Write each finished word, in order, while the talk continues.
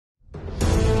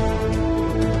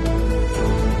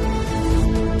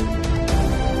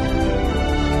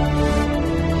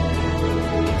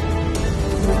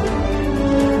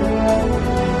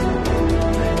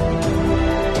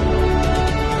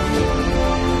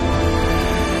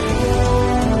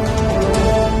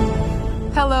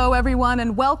everyone,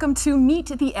 and welcome to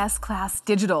Meet the S-Class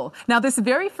Digital. Now, this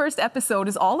very first episode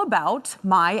is all about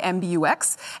my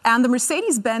Mbux, and the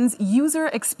Mercedes-Benz user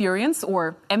experience,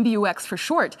 or Mbux for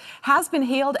short, has been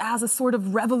hailed as a sort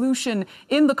of revolution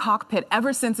in the cockpit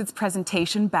ever since its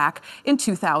presentation back in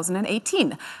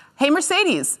 2018. Hey,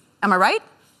 Mercedes, am I right?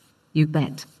 You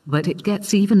bet. But it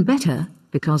gets even better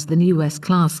because the new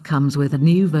S-Class comes with a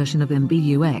new version of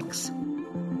Mbux.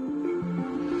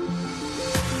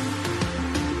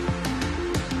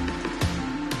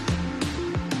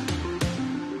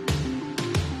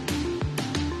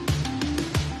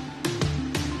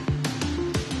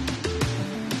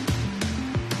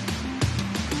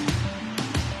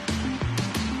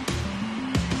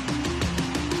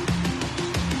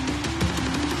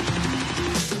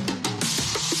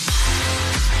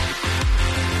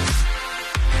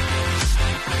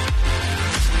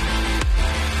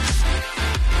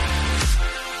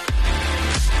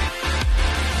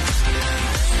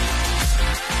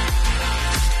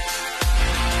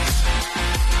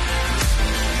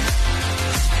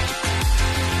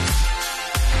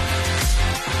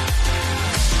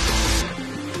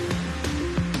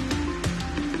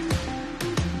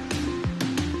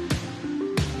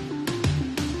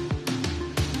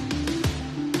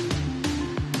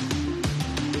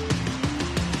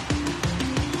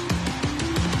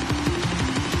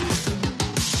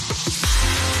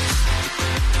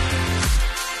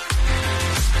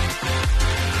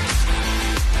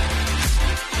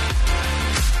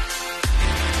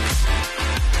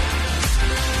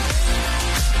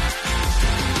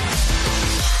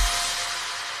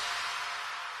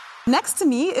 Next to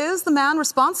me is the man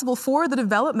responsible for the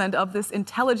development of this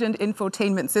intelligent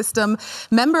infotainment system,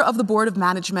 member of the board of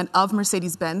management of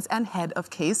Mercedes-Benz and head of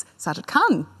case, Sajid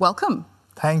Khan. Welcome.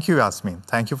 Thank you, Yasmin.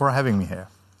 Thank you for having me here.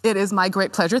 It is my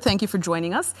great pleasure. Thank you for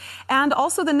joining us. And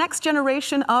also the next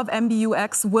generation of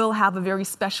Mbux will have a very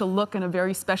special look and a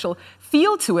very special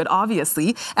feel to it,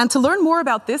 obviously. And to learn more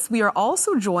about this, we are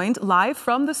also joined live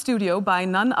from the studio by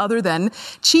none other than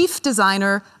Chief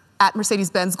Designer at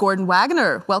Mercedes-Benz, Gordon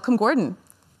Wagner. Welcome, Gordon.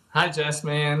 Hi,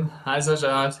 Jasmine. Hi,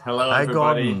 Sajad. Hello, Hi,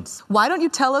 everybody. Gordon. Why don't you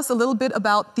tell us a little bit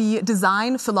about the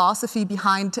design philosophy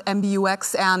behind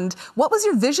Mbux and what was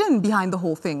your vision behind the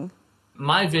whole thing?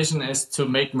 My vision is to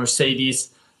make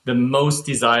Mercedes the most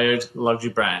desired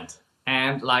luxury brand.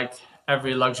 And like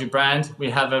every luxury brand, we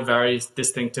have a very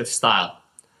distinctive style.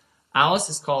 Ours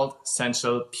is called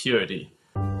Sensual Purity.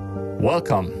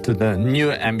 Welcome to the new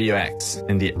Mbux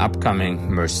in the upcoming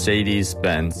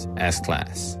Mercedes-Benz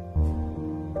S-Class.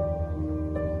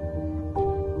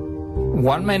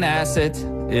 One main asset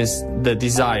is the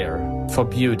desire for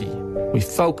beauty. We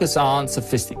focus on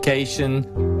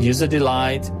sophistication, user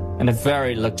delight, and a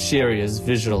very luxurious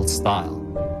visual style.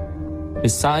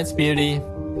 Besides beauty,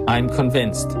 I'm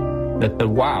convinced that the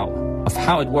wow of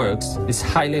how it works is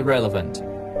highly relevant.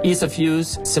 Ease of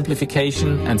use,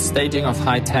 simplification, and staging of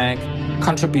high tech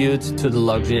contribute to the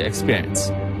luxury experience.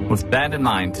 With that in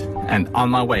mind, and on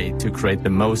my way to create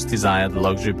the most desired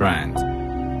luxury brand,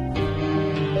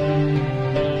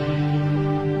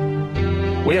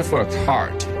 we have worked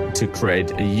hard to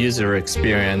create a user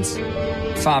experience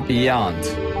far beyond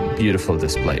beautiful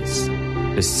displays.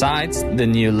 Besides the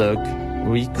new look,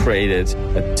 we created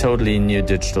a totally new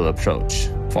digital approach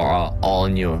for our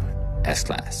all-new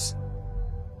S-Class.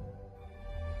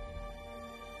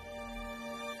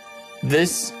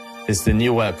 This is the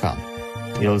new welcome.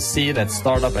 You'll see that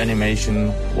startup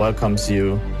animation welcomes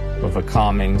you with a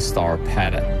calming star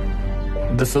pattern.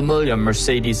 The familiar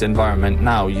Mercedes environment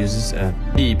now uses a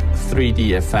deep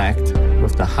 3D effect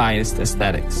with the highest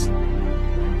aesthetics.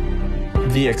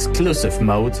 The exclusive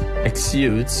mode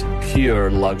exudes pure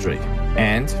luxury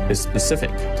and is specific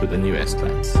to the new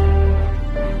S-Class.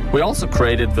 We also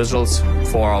created visuals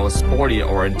for our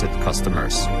sporty-oriented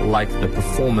customers, like the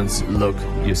performance look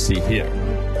you see here.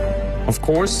 Of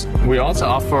course, we also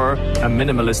offer a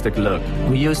minimalistic look.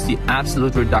 We use the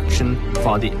absolute reduction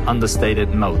for the understated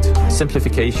mode,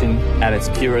 simplification at its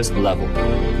purest level.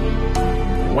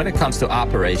 When it comes to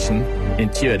operation,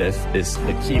 intuitive is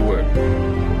the key word.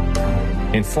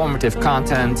 Informative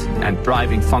content and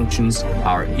driving functions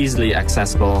are easily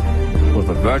accessible with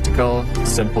a vertical,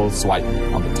 simple swipe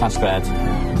on the touchpad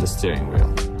and the steering wheel.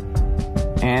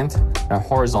 And a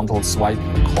horizontal swipe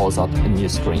calls up a new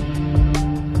screen.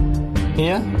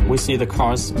 Here we see the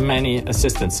car's many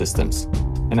assistance systems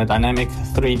in a dynamic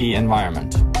 3D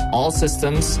environment. All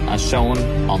systems are shown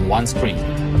on one screen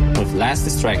with less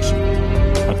distraction,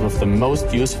 but with the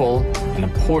most useful and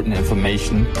important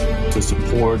information to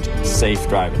support safe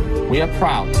driving. We are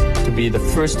proud to be the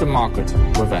first to market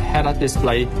with a head-up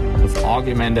display with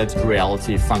augmented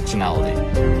reality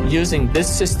functionality. Using this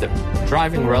system,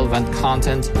 driving relevant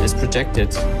content is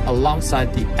projected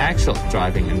alongside the actual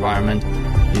driving environment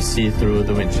you see through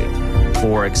the windshield.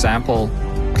 For example,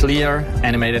 clear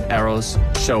animated arrows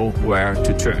show where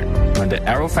to turn. When the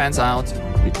arrow fans out,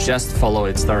 you just follow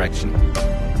its direction.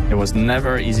 It was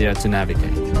never easier to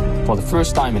navigate. For the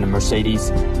first time in a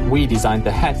Mercedes, we designed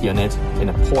the head unit in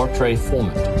a portrait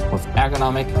format with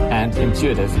ergonomic and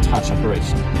intuitive touch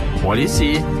operation. What you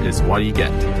see is what you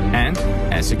get. And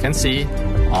as you can see,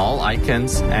 all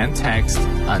icons and text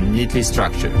are neatly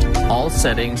structured. All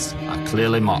settings are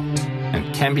clearly marked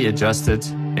and can be adjusted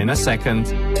in a second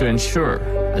to ensure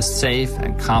a safe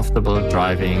and comfortable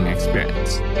driving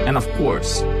experience. And of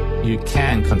course, you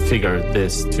can configure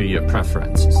this to your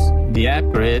preferences. The app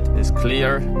grid is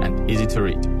clear and easy to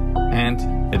read,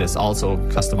 and it is also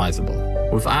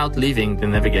customizable. Without leaving the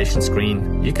navigation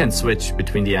screen, you can switch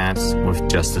between the apps with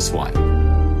just a swipe.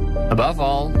 Above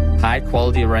all,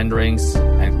 high-quality renderings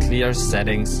and clear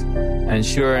settings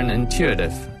ensure an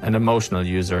intuitive and emotional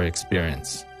user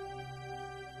experience.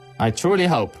 I truly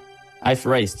hope I've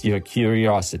raised your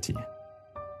curiosity.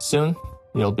 Soon,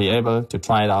 you'll be able to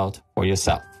try it out for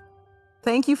yourself.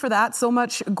 Thank you for that so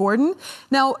much, Gordon.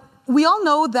 Now, we all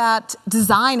know that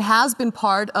design has been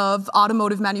part of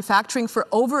automotive manufacturing for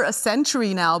over a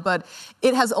century now, but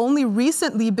it has only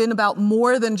recently been about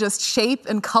more than just shape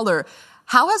and color.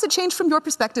 How has it changed from your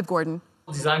perspective, Gordon?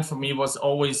 Design for me was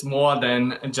always more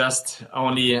than just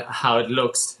only how it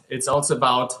looks. It's also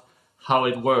about how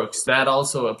it works. That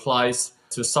also applies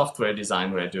to software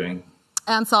design we're doing.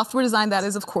 And software design, that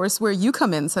is, of course, where you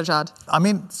come in, Sajjad. I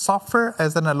mean, software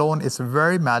as an alone is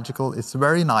very magical, it's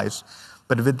very nice,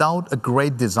 but without a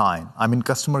great design, I mean,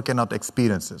 customer cannot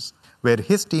experience this. Where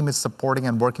his team is supporting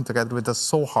and working together with us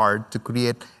so hard to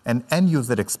create an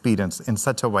end-user experience in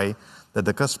such a way that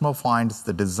the customer finds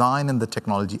the design and the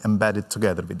technology embedded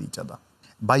together with each other.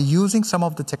 By using some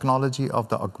of the technology of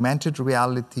the augmented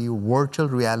reality, virtual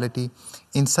reality,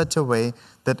 in such a way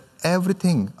that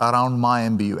everything around my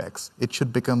MBUX, it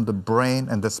should become the brain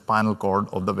and the spinal cord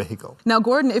of the vehicle. Now,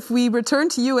 Gordon, if we return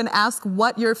to you and ask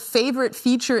what your favorite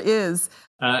feature is.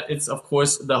 It's, of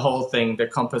course, the whole thing, the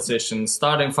composition,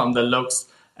 starting from the looks,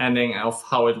 ending of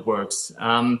how it works.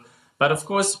 But of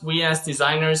course, we as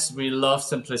designers, we love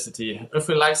simplicity. If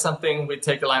we like something, we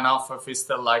take a line off. If we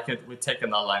still like it, we take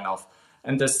another line off.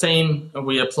 And the same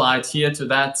we applied here to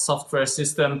that software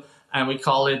system, and we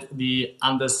call it the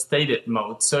understated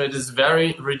mode. So it is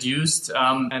very reduced,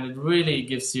 and it really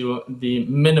gives you the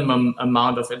minimum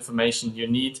amount of information you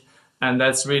need. And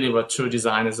that's really what true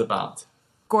design is about.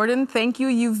 Gordon, thank you.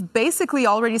 You've basically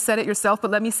already said it yourself, but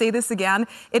let me say this again.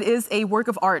 It is a work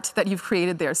of art that you've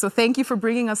created there. So thank you for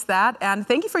bringing us that, and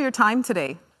thank you for your time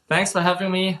today. Thanks for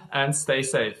having me, and stay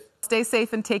safe. Stay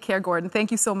safe and take care, Gordon. Thank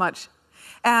you so much.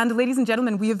 And ladies and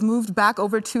gentlemen, we have moved back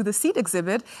over to the seat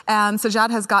exhibit, and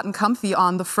Sajjad has gotten comfy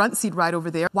on the front seat right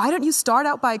over there. Why don't you start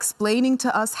out by explaining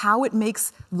to us how it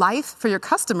makes life for your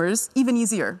customers even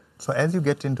easier? So as you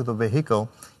get into the vehicle,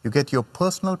 you get your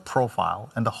personal profile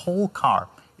and the whole car.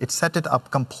 It's set it up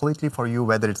completely for you,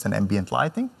 whether it's an ambient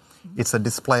lighting, it's a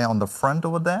display on the front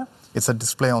over there, it's a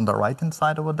display on the right-hand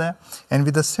side over there, and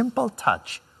with a simple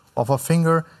touch of a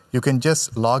finger, you can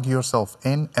just log yourself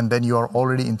in, and then you are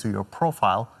already into your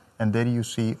profile, and there you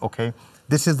see, okay,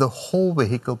 this is the whole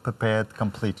vehicle prepared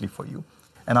completely for you.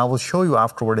 And I will show you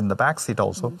afterward in the back seat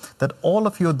also that all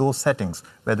of those settings,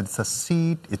 whether it's a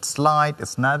seat, it's light,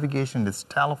 it's navigation, it's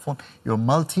telephone, your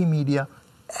multimedia,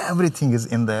 everything is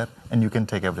in there, and you can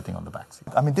take everything on the back seat.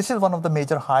 I mean, this is one of the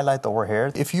major highlights over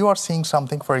here. If you are seeing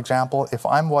something, for example, if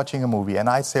I'm watching a movie and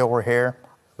I say over here,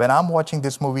 when I'm watching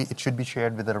this movie, it should be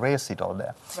shared with the rear seat over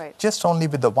there. Right. Just only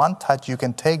with the one touch, you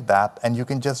can take that and you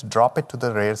can just drop it to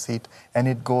the rear seat, and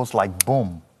it goes like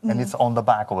boom, and it's on the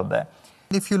back over there.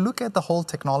 If you look at the whole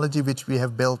technology which we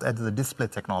have built as the display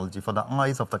technology for the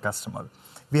eyes of the customer,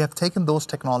 we have taken those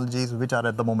technologies which are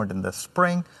at the moment in the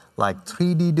spring, like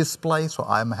 3D display. So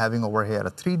I'm having over here a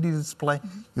 3D display.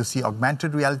 You see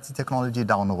augmented reality technology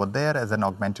down over there as an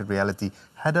augmented reality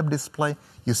head-up display.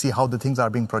 You see how the things are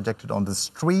being projected on the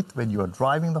street when you are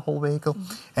driving the whole vehicle.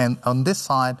 And on this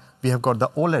side, we have got the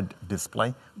OLED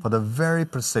display for the very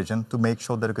precision to make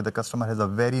sure that the customer has a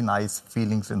very nice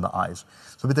feelings in the eyes.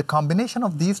 So with the combination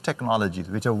of these technologies,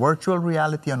 which are virtual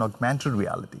reality and augmented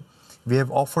reality, we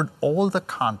have offered all the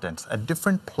contents at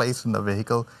different places in the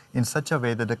vehicle in such a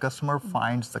way that the customer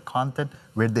finds the content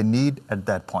where they need at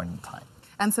that point in time.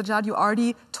 And Sajjad, you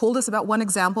already told us about one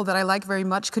example that I like very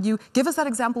much. Could you give us that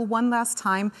example one last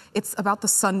time? It's about the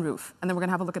sunroof, and then we're going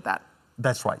to have a look at that.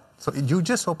 That's right. So you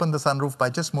just open the sunroof by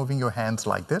just moving your hands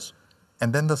like this,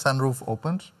 and then the sunroof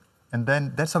opens, and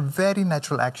then that's a very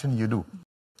natural action you do.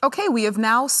 Okay, we have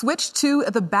now switched to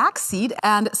the back seat.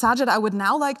 And Sajid, I would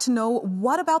now like to know,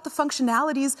 what about the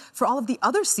functionalities for all of the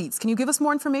other seats? Can you give us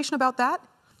more information about that?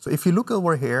 So if you look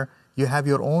over here, you have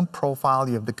your own profile,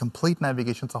 you have the complete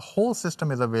navigation. The whole system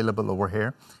is available over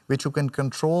here, which you can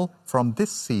control from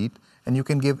this seat, and you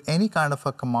can give any kind of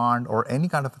a command or any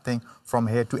kind of a thing from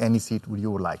here to any seat you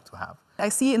would like to have. I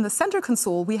see in the center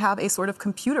console, we have a sort of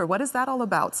computer. What is that all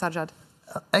about, Sajid?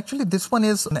 Actually, this one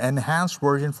is an enhanced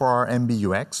version for our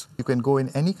Mbux. You can go in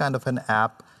any kind of an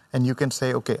app and you can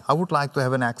say, okay, I would like to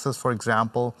have an access, for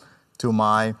example, to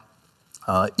my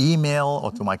email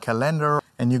or to my calendar.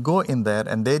 And you go in there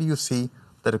and there you see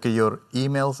that, okay, your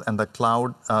emails and the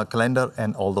cloud calendar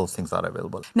and all those things are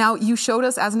available. Now, you showed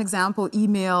us as an example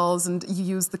emails and you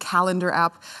used the calendar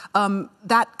app.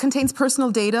 That contains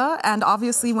personal data. And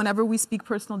obviously, whenever we speak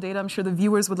personal data, I'm sure the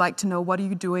viewers would like to know, what are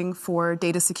you doing for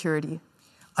data security?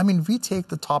 I mean, we take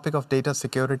the topic of data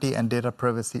security and data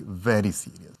privacy very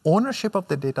serious. Ownership of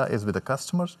the data is with the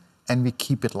customers, and we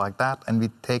keep it like that, and we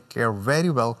take care very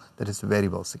well that it's very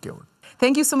well secured.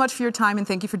 Thank you so much for your time, and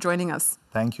thank you for joining us.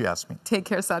 Thank you, Yasmin. Take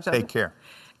care, Sajid. Take care.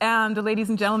 And ladies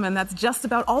and gentlemen, that's just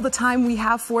about all the time we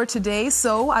have for today.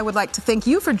 So I would like to thank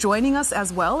you for joining us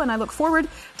as well, and I look forward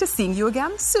to seeing you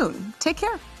again soon. Take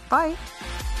care. Bye.